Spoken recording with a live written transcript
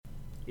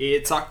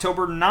It's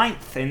October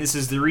 9th, and this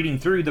is the Reading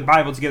Through the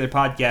Bible Together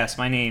podcast.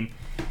 My name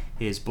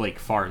is Blake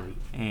Farley,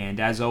 and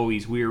as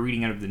always, we are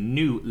reading out of the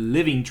New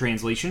Living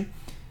Translation.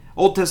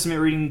 Old Testament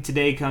reading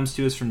today comes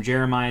to us from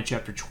Jeremiah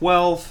chapter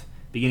 12,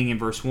 beginning in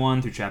verse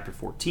 1 through chapter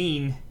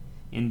 14,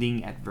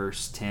 ending at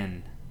verse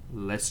 10.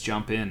 Let's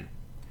jump in.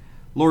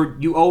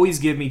 Lord, you always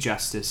give me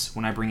justice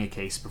when I bring a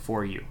case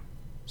before you.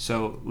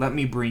 So let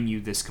me bring you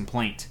this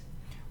complaint.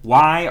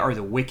 Why are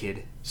the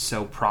wicked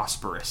so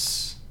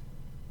prosperous?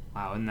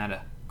 Wow, isn't that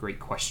a great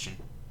question?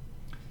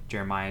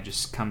 Jeremiah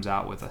just comes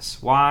out with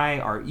us. Why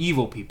are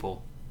evil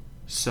people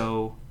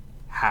so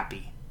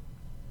happy?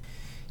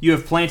 You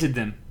have planted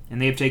them,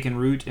 and they have taken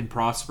root and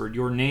prospered.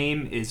 Your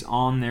name is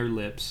on their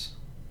lips,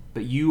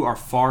 but you are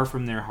far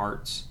from their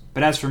hearts.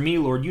 But as for me,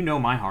 Lord, you know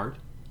my heart.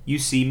 You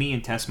see me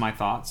and test my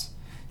thoughts.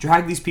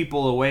 Drag these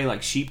people away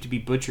like sheep to be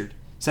butchered.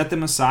 Set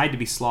them aside to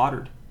be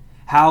slaughtered.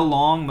 How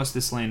long must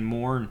this land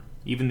mourn?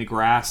 Even the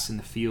grass in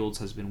the fields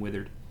has been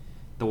withered.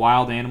 The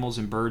wild animals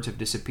and birds have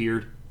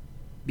disappeared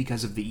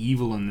because of the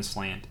evil in this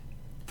land.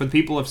 For the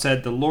people have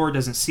said, the Lord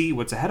doesn't see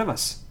what's ahead of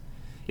us.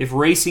 If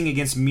racing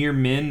against mere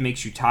men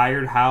makes you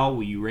tired, how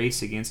will you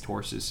race against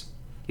horses?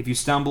 If you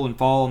stumble and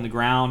fall on the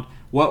ground,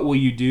 what will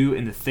you do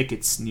in the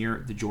thickets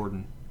near the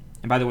Jordan?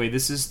 And by the way,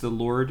 this is the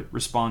Lord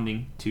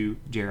responding to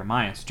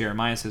Jeremiah. So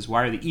Jeremiah says,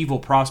 why are the evil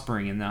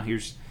prospering? And now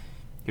here's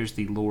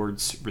the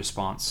Lord's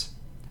response.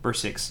 Verse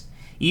 6,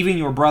 even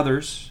your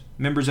brothers,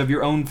 members of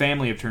your own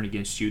family, have turned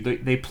against you.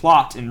 They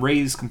plot and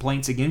raise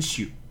complaints against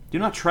you. Do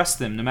not trust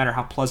them, no matter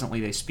how pleasantly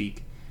they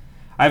speak.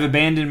 I have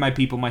abandoned my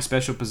people, my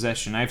special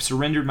possession. I have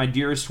surrendered my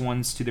dearest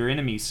ones to their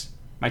enemies.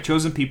 My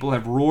chosen people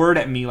have roared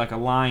at me like a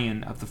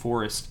lion of the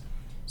forest,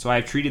 so I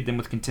have treated them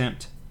with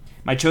contempt.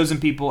 My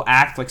chosen people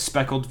act like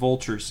speckled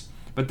vultures,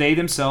 but they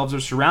themselves are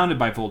surrounded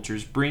by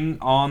vultures. Bring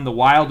on the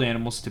wild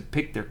animals to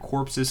pick their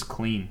corpses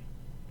clean.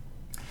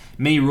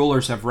 Many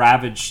rulers have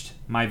ravaged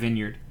my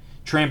vineyard,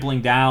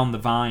 trampling down the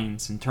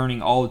vines and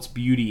turning all its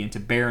beauty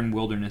into barren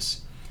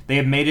wilderness. They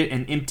have made it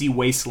an empty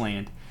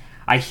wasteland.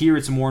 I hear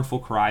its mournful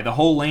cry. The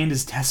whole land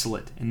is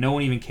desolate, and no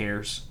one even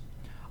cares.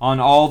 On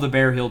all the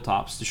bare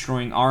hilltops,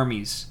 destroying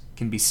armies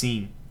can be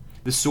seen.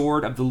 The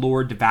sword of the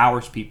Lord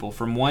devours people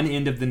from one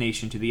end of the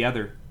nation to the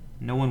other.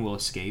 No one will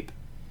escape.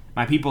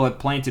 My people have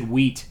planted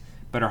wheat,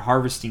 but are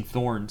harvesting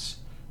thorns.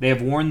 They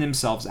have worn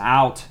themselves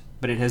out,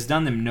 but it has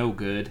done them no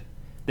good.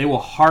 They will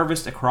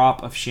harvest a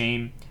crop of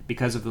shame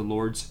because of the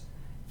Lord's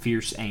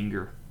fierce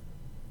anger.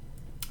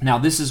 Now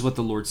this is what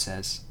the Lord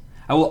says.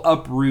 I will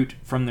uproot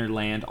from their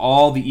land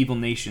all the evil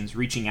nations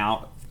reaching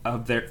out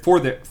for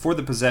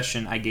the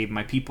possession I gave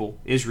my people,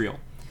 Israel,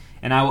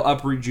 and I will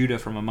uproot Judah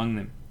from among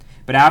them.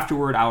 But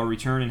afterward I will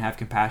return and have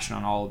compassion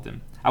on all of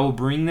them. I will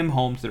bring them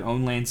home to their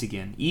own lands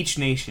again, each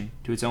nation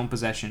to its own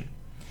possession.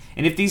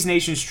 And if these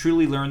nations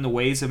truly learn the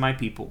ways of my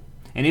people,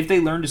 and if they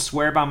learn to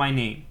swear by my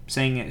name,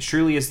 saying, as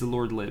surely as the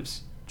Lord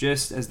lives,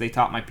 just as they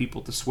taught my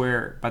people to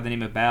swear by the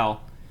name of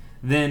Baal,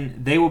 then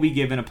they will be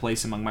given a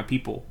place among my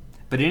people.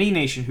 But any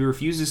nation who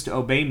refuses to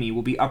obey me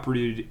will be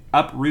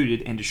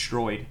uprooted and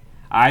destroyed.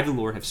 I, the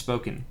Lord, have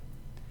spoken.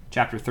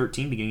 Chapter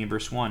 13, beginning in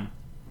verse 1.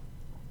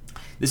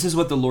 This is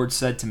what the Lord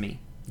said to me.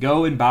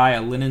 Go and buy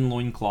a linen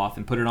loincloth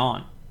and put it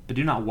on, but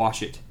do not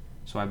wash it.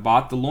 So I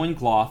bought the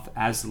loincloth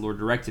as the Lord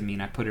directed me,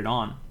 and I put it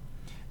on.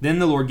 Then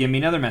the Lord gave me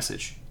another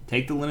message.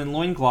 Take the linen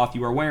loincloth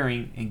you are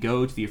wearing and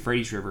go to the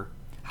Euphrates River.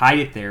 Hide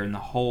it there in the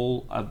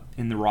hole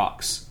in the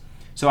rocks.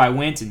 So I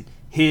went and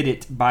hid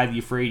it by the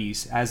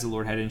Euphrates, as the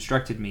Lord had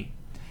instructed me.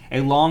 A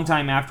long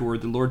time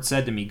afterward, the Lord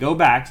said to me, go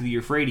back to the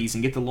Euphrates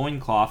and get the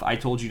loincloth I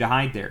told you to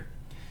hide there.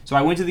 So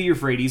I went to the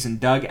Euphrates and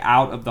dug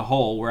out of the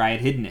hole where I had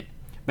hidden it.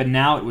 But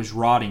now it was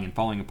rotting and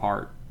falling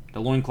apart.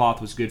 The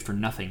loincloth was good for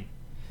nothing.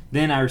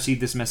 Then I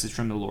received this message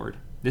from the Lord.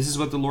 This is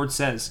what the Lord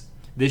says.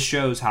 This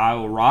shows how I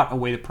will rot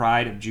away the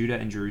pride of Judah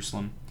and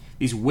Jerusalem.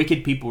 These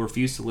wicked people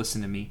refuse to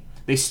listen to me.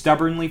 They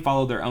stubbornly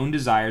follow their own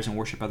desires and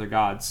worship other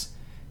gods.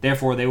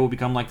 Therefore they will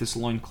become like this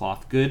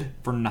loincloth, good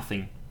for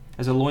nothing.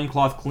 As a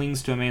loincloth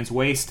clings to a man's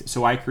waist,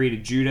 so I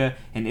created Judah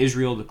and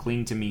Israel to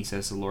cling to me,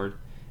 says the Lord.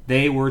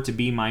 They were to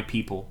be my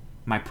people,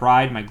 my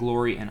pride, my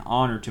glory, and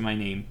honor to my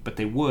name, but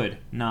they would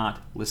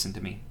not listen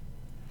to me.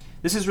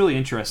 This is really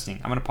interesting.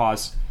 I'm going to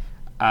pause.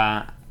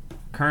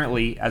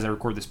 Currently, as I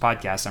record this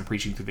podcast, I'm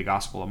preaching through the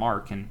Gospel of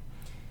Mark, and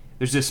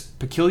there's this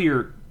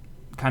peculiar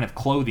kind of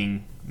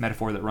clothing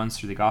metaphor that runs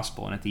through the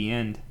Gospel, and at the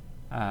end,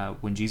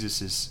 when Jesus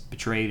is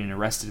betrayed and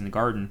arrested in the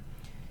garden,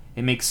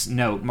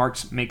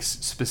 Mark makes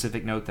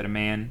specific note that a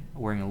man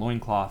wearing a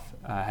loincloth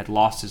had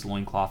lost his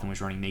loincloth and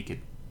was running naked.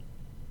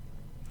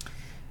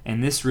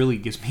 And this really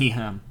gives me,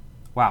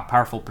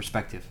 powerful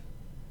perspective.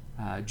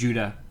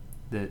 Judah,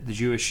 the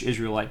Jewish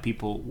Israelite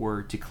people,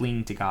 were to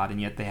cling to God,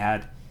 and yet they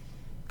had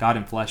God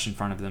in flesh in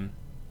front of them,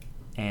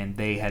 and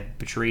they had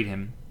betrayed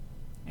him,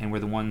 and were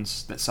the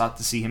ones that sought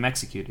to see him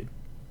executed.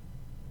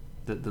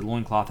 The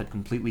loincloth had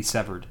completely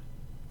severed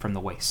from the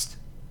waist.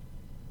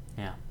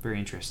 Yeah, very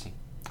interesting.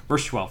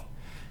 Verse 12.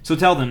 So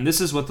tell them,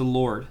 this is what the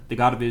Lord, the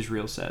God of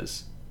Israel,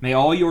 says. May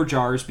all your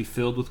jars be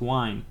filled with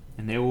wine.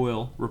 And they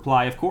will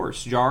reply, Of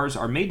course, jars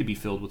are made to be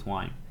filled with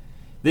wine.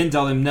 Then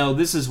tell them, No,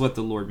 this is what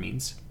the Lord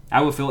means.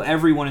 I will fill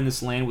everyone in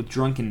this land with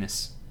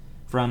drunkenness,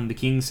 from the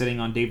king sitting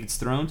on David's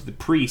throne to the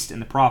priest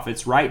and the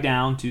prophets, right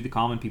down to the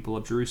common people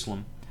of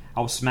Jerusalem. I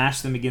will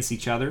smash them against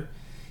each other,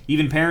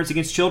 even parents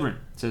against children,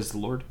 says the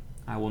Lord.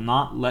 I will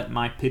not let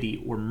my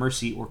pity or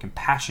mercy or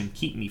compassion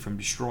keep me from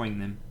destroying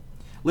them.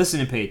 Listen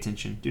and pay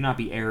attention. Do not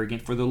be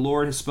arrogant, for the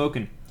Lord has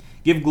spoken.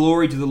 Give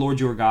glory to the Lord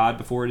your God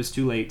before it is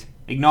too late.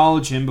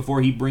 Acknowledge him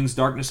before he brings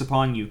darkness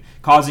upon you,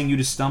 causing you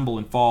to stumble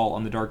and fall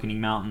on the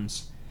darkening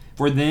mountains.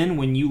 For then,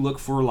 when you look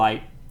for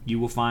light, you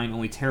will find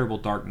only terrible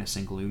darkness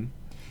and gloom.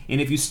 And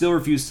if you still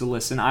refuse to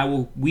listen, I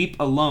will weep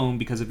alone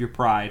because of your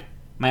pride.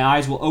 My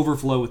eyes will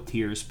overflow with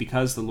tears,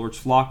 because the Lord's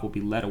flock will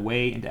be led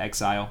away into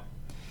exile.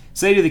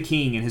 Say to the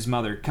king and his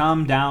mother,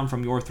 Come down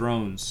from your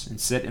thrones and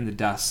sit in the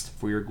dust,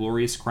 for your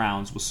glorious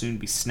crowns will soon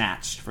be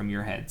snatched from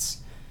your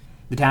heads.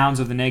 The towns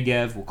of the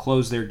Negev will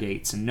close their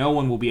gates, and no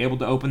one will be able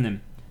to open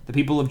them. The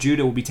people of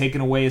Judah will be taken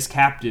away as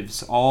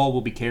captives. All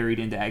will be carried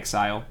into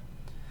exile.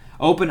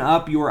 Open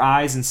up your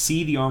eyes and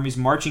see the armies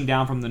marching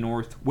down from the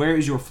north. Where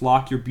is your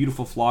flock, your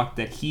beautiful flock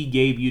that he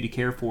gave you to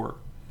care for?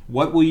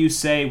 What will you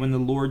say when the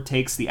Lord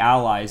takes the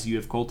allies you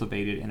have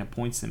cultivated and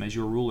appoints them as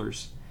your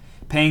rulers?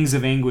 Pangs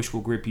of anguish will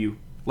grip you,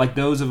 like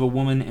those of a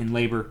woman in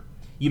labor.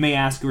 You may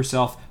ask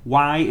yourself,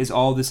 Why is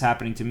all this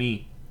happening to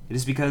me? It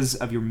is because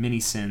of your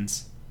many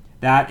sins.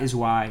 That is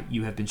why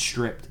you have been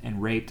stripped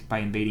and raped by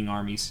invading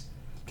armies.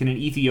 Can an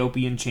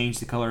Ethiopian change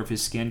the color of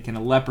his skin? Can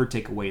a leopard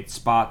take away its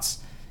spots?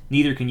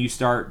 Neither can you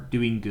start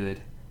doing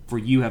good, for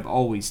you have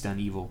always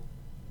done evil.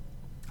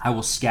 I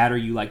will scatter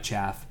you like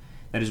chaff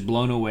that is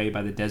blown away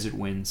by the desert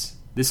winds.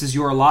 This is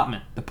your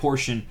allotment, the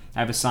portion I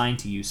have assigned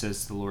to you,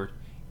 says the Lord.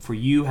 For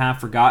you have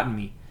forgotten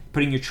me,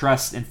 putting your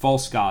trust in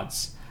false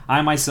gods.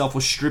 I myself will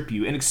strip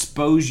you and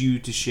expose you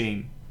to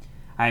shame.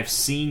 I have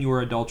seen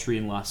your adultery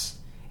and lust,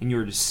 and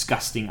your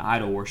disgusting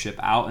idol worship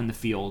out in the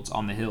fields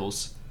on the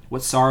hills.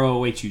 What sorrow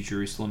awaits you,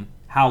 Jerusalem?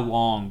 How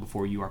long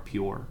before you are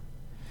pure?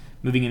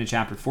 Moving into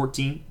chapter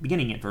 14,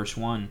 beginning at verse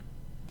 1.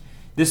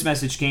 This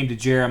message came to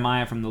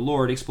Jeremiah from the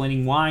Lord,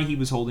 explaining why he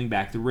was holding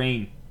back the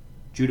rain.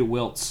 Judah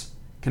wilts.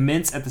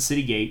 Commence at the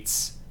city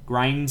gates,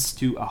 grinds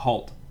to a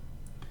halt.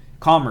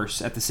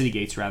 Commerce at the city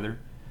gates,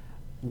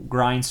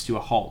 grinds to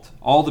a halt.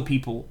 All the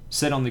people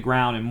sit on the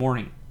ground in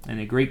mourning, and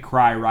a great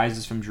cry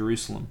rises from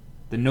Jerusalem.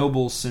 The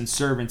nobles send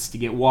servants to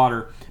get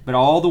water, but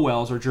all the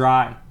wells are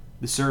dry.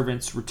 The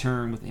servants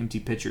return with empty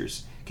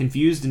pitchers,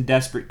 confused and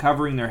desperate,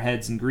 covering their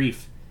heads in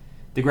grief.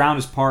 The ground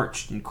is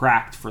parched and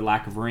cracked for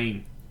lack of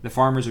rain. The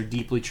farmers are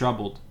deeply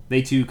troubled.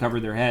 They too cover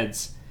their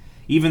heads.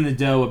 Even the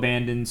doe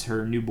abandons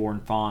her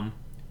newborn fawn,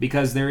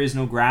 because there is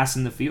no grass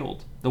in the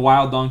field. The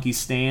wild donkeys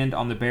stand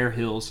on the bare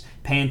hills,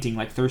 panting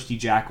like thirsty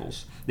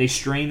jackals. They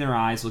strain their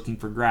eyes looking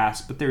for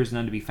grass, but there is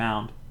none to be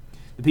found.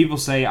 The people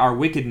say, Our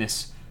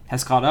wickedness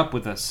has caught up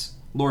with us.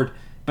 Lord,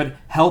 but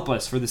help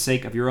us for the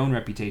sake of your own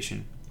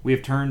reputation. We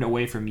have turned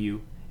away from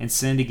you and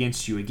sinned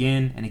against you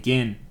again and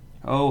again.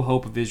 O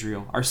hope of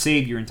Israel, our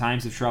Savior in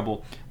times of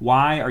trouble,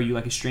 why are you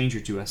like a stranger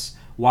to us?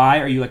 Why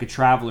are you like a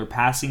traveler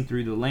passing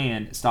through the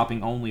land,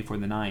 stopping only for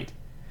the night?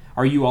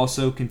 Are you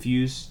also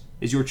confused?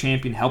 Is your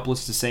champion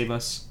helpless to save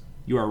us?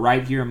 You are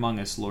right here among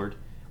us, Lord.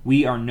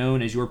 We are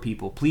known as your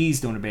people. Please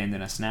don't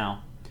abandon us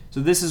now. So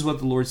this is what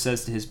the Lord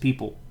says to his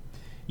people.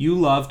 You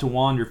love to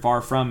wander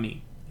far from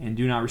me, and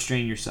do not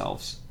restrain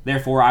yourselves.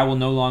 Therefore I will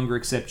no longer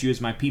accept you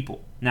as my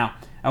people. Now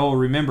I will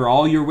remember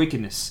all your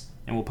wickedness,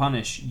 and will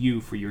punish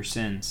you for your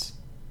sins.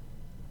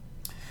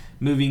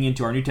 Moving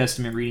into our New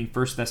Testament reading,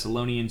 1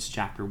 Thessalonians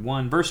chapter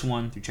 1, verse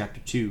 1 through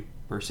chapter 2,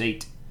 verse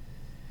 8.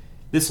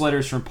 This letter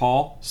is from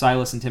Paul,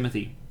 Silas, and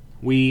Timothy.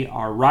 We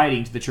are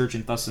writing to the church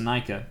in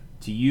Thessalonica,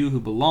 to you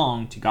who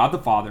belong to God the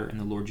Father and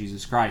the Lord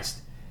Jesus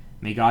Christ.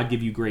 May God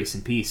give you grace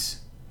and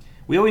peace.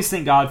 We always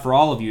thank God for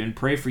all of you and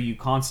pray for you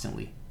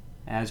constantly.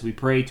 As we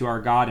pray to our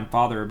God and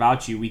Father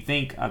about you, we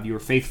think of your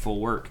faithful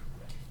work,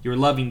 your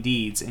loving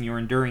deeds, and your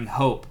enduring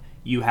hope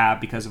you have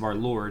because of our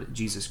Lord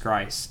Jesus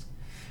Christ.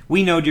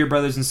 We know, dear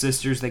brothers and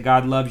sisters, that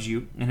God loves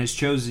you and has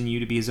chosen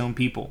you to be his own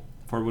people.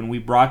 For when we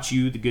brought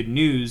you the good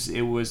news,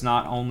 it was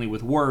not only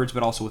with words,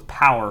 but also with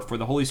power, for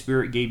the Holy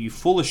Spirit gave you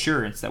full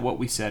assurance that what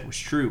we said was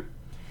true.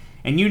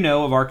 And you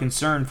know of our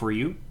concern for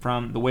you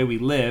from the way we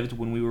lived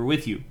when we were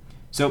with you.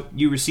 So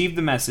you received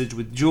the message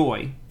with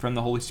joy from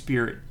the Holy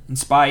Spirit, in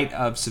spite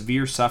of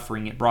severe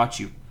suffering it brought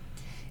you.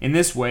 In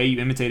this way you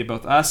imitated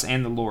both us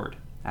and the Lord.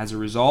 As a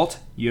result,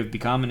 you have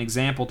become an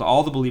example to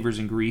all the believers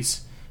in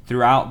Greece,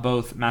 throughout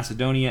both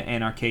Macedonia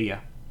and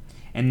Achaia.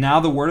 And now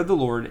the word of the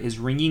Lord is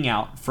ringing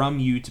out from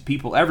you to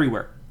people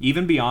everywhere,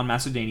 even beyond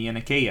Macedonia and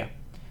Achaia.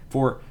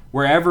 For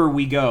wherever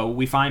we go,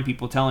 we find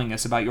people telling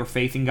us about your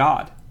faith in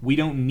God. We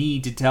don't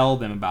need to tell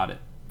them about it,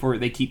 for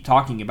they keep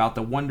talking about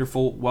the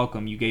wonderful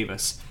welcome you gave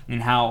us,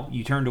 and how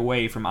you turned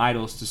away from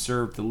idols to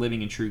serve the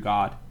living and true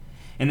God.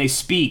 And they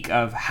speak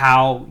of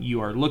how you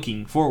are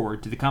looking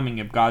forward to the coming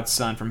of God's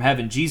Son from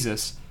heaven,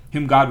 Jesus,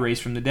 whom God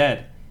raised from the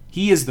dead.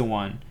 He is the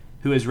one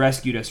who has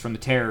rescued us from the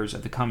terrors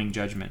of the coming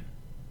judgment.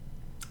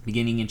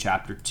 beginning in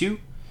chapter 2,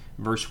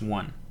 verse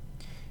 1.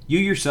 You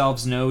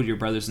yourselves know, dear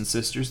brothers and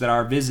sisters, that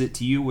our visit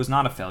to you was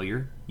not a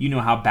failure. You know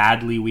how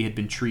badly we had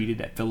been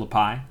treated at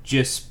Philippi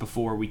just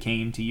before we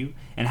came to you,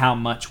 and how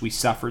much we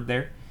suffered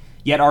there.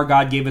 Yet our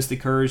God gave us the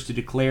courage to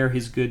declare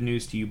his good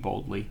news to you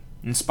boldly,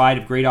 in spite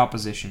of great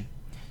opposition.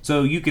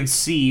 So you can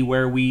see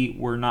where we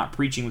were not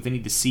preaching with any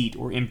deceit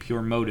or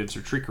impure motives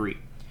or trickery.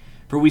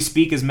 For we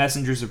speak as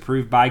messengers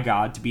approved by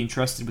God to be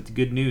entrusted with the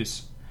good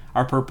news.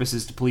 Our purpose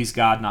is to please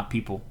God, not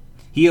people.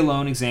 He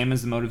alone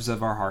examines the motives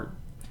of our heart.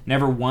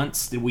 Never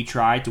once did we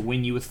try to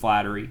win you with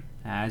flattery,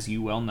 as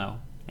you well know.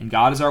 And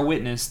God is our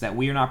witness that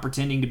we are not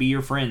pretending to be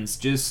your friends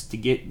just to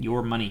get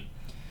your money.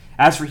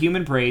 As for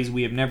human praise,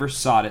 we have never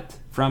sought it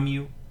from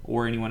you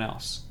or anyone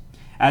else.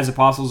 As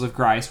apostles of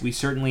Christ, we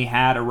certainly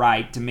had a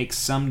right to make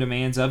some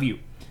demands of you,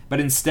 but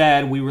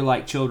instead we were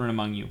like children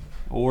among you,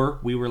 or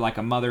we were like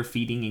a mother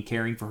feeding and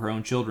caring for her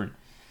own children.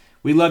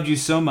 We loved you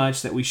so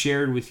much that we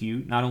shared with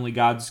you not only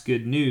God's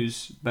good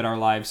news, but our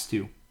lives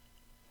too.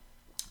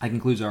 That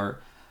concludes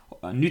our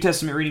New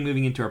Testament reading,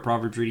 moving into our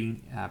Proverbs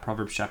reading,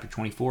 Proverbs chapter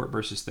 24,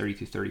 verses 30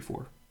 through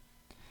 34.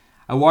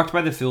 I walked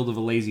by the field of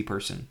a lazy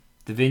person,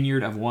 the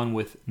vineyard of one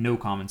with no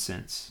common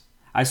sense.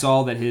 I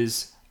saw that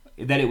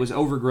it was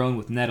overgrown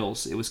with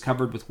nettles, it was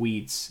covered with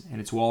weeds, and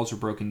its walls were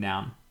broken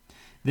down.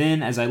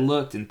 Then, as I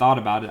looked and thought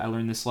about it, I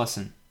learned this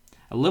lesson.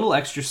 A little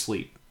extra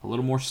sleep, a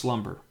little more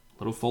slumber, a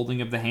little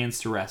folding of the hands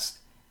to rest,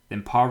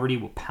 then poverty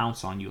will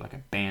pounce on you like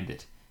a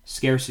bandit.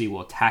 Scarcity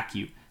will attack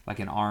you like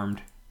an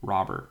armed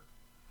robber.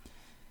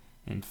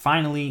 And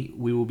finally,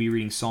 we will be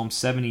reading Psalm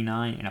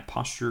 79 in a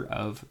posture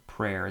of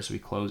prayer as we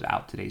close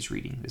out today's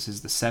reading. This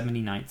is the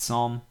 79th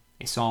Psalm,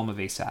 a psalm of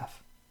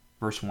Asaph.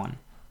 Verse 1.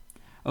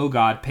 O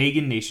God,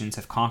 pagan nations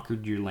have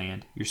conquered your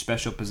land, your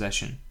special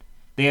possession.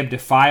 They have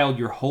defiled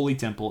your holy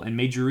temple and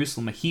made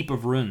Jerusalem a heap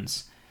of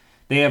ruins.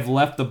 They have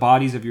left the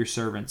bodies of your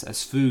servants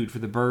as food for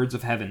the birds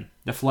of heaven.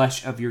 The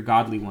flesh of your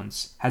godly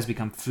ones has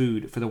become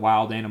food for the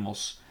wild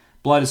animals.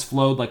 Blood has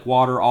flowed like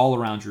water all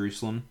around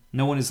Jerusalem.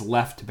 No one is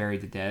left to bury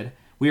the dead.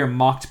 We are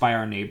mocked by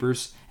our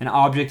neighbors, an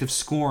object of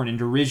scorn and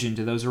derision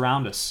to those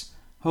around us.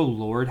 O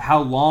Lord,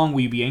 how long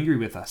will you be angry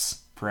with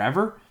us?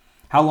 Forever?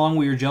 How long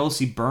will your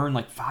jealousy burn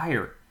like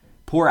fire?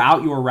 Pour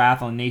out your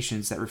wrath on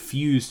nations that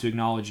refuse to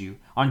acknowledge you,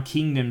 on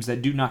kingdoms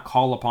that do not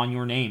call upon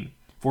your name.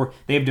 For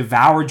they have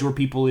devoured your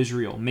people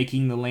Israel,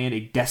 making the land a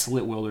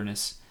desolate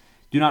wilderness.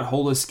 Do not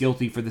hold us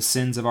guilty for the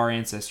sins of our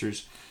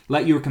ancestors.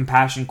 Let your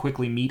compassion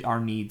quickly meet our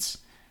needs,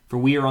 for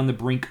we are on the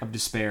brink of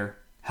despair.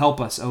 Help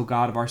us, O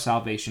God of our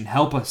salvation.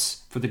 Help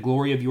us for the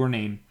glory of your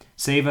name.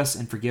 Save us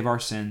and forgive our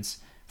sins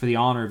for the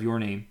honor of your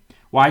name.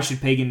 Why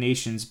should pagan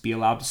nations be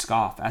allowed to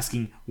scoff,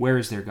 asking, where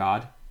is their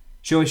God?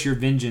 Show us your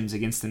vengeance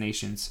against the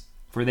nations,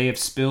 for they have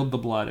spilled the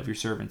blood of your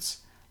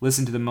servants.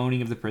 Listen to the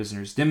moaning of the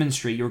prisoners.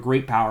 Demonstrate your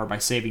great power by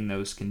saving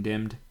those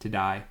condemned to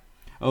die.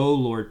 O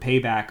Lord, pay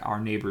back our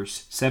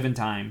neighbors 7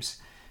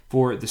 times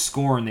for the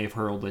scorn they have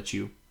hurled at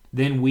you.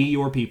 Then we,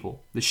 your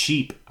people, the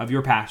sheep of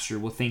your pasture,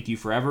 will thank you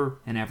forever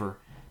and ever,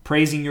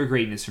 praising your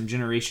greatness from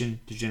generation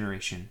to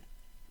generation.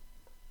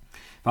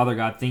 Father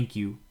God, thank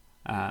you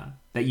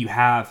that you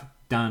have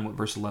done what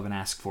verse 11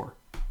 asks for.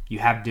 You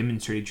have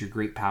demonstrated your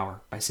great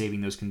power by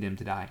saving those condemned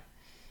to die,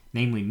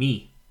 namely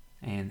me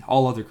and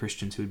all other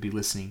Christians who would be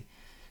listening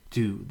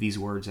to these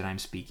words that I'm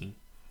speaking,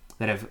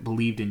 that have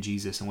believed in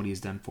Jesus and what he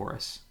has done for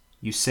us.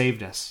 You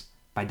saved us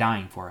by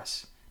dying for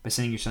us, by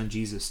sending your son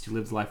Jesus to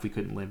live the life we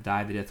couldn't live,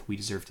 die the death we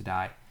deserve to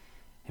die,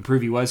 and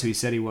prove he was who he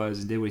said he was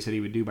and did what he said he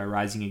would do by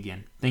rising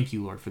again. Thank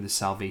you, Lord, for this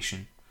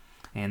salvation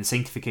and the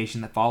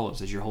sanctification that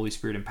follows as your Holy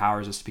Spirit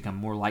empowers us to become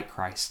more like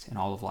Christ in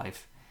all of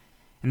life,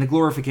 and the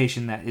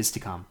glorification that is to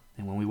come.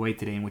 And when we wait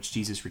the day in which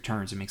Jesus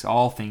returns, it makes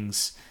all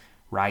things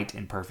right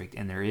and perfect,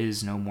 and there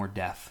is no more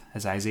death.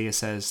 As Isaiah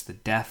says, the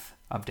death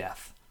of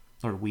death.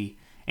 Lord, we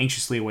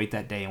anxiously await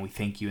that day, and we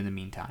thank you in the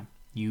meantime.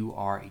 You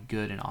are a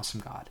good and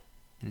awesome God,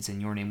 and it's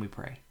in your name we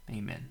pray.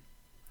 Amen.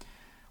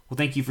 Well,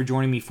 thank you for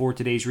joining me for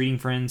today's reading,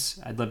 friends.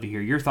 I'd love to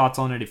hear your thoughts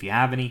on it if you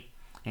have any,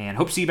 and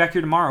hope to see you back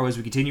here tomorrow as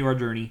we continue our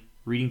journey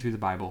reading through the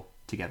Bible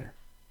together.